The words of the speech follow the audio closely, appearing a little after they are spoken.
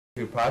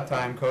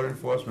Part-time code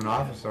enforcement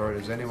officer.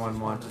 Does anyone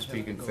want to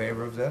speak in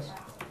favor of this?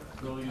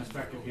 Building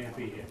inspector can't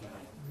be here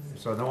tonight.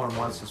 So no one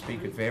wants to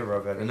speak in favor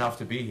of it, enough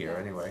to be here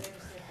anyway.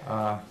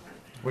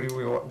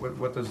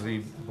 What does the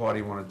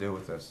body want to do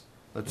with this?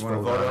 Let's You want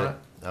to vote vote on on it.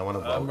 it? I want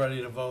to I'm vote.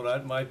 ready to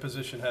vote. My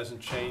position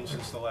hasn't changed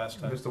since the last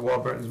time. Mr.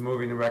 Warburton's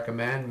moving to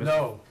recommend.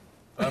 No,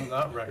 I'm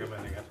not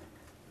recommending it.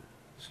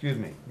 Excuse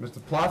me. Mr.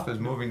 Plouffe is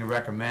moving to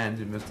recommend,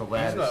 and Mr.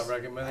 Ladd He's not is...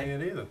 recommending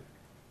it either.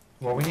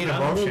 Well, we need a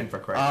motion for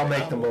Christ's I'll sake.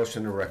 make the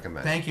motion to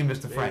recommend. Thank you,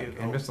 Mr. Frank.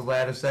 And Mr.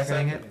 Ladd is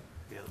seconding it?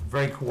 Second.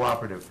 Very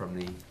cooperative from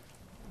the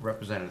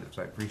representatives.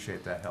 I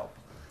appreciate that help.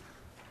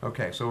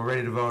 Okay, so we're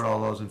ready to vote. All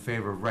those in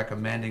favor of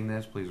recommending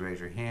this, please raise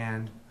your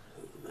hand.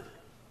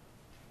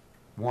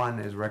 One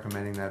is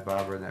recommending that,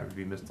 Barbara, and that would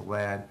be Mr.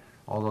 Ladd.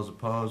 All those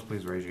opposed,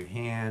 please raise your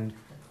hand.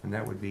 And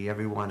that would be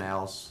everyone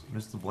else.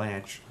 Mr.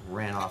 Blanche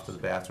ran off to the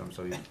bathroom,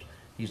 so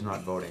he's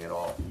not voting at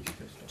all.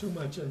 Too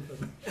much info.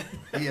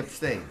 He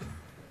abstained.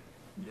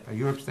 Are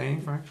you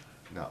abstaining, Frank?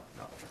 No.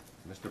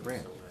 Mr.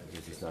 Brandt,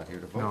 because he's not here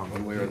to No, vote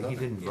one way or another. he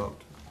didn't vote.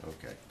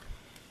 Okay.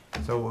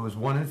 So it was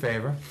 1 in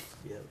favor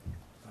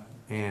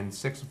and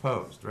 6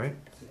 opposed, right?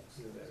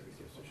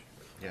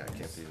 Yeah, it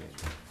can't be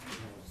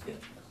me.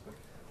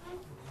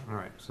 All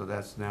right, so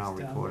that's now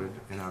recorded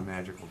in our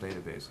magical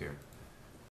database here.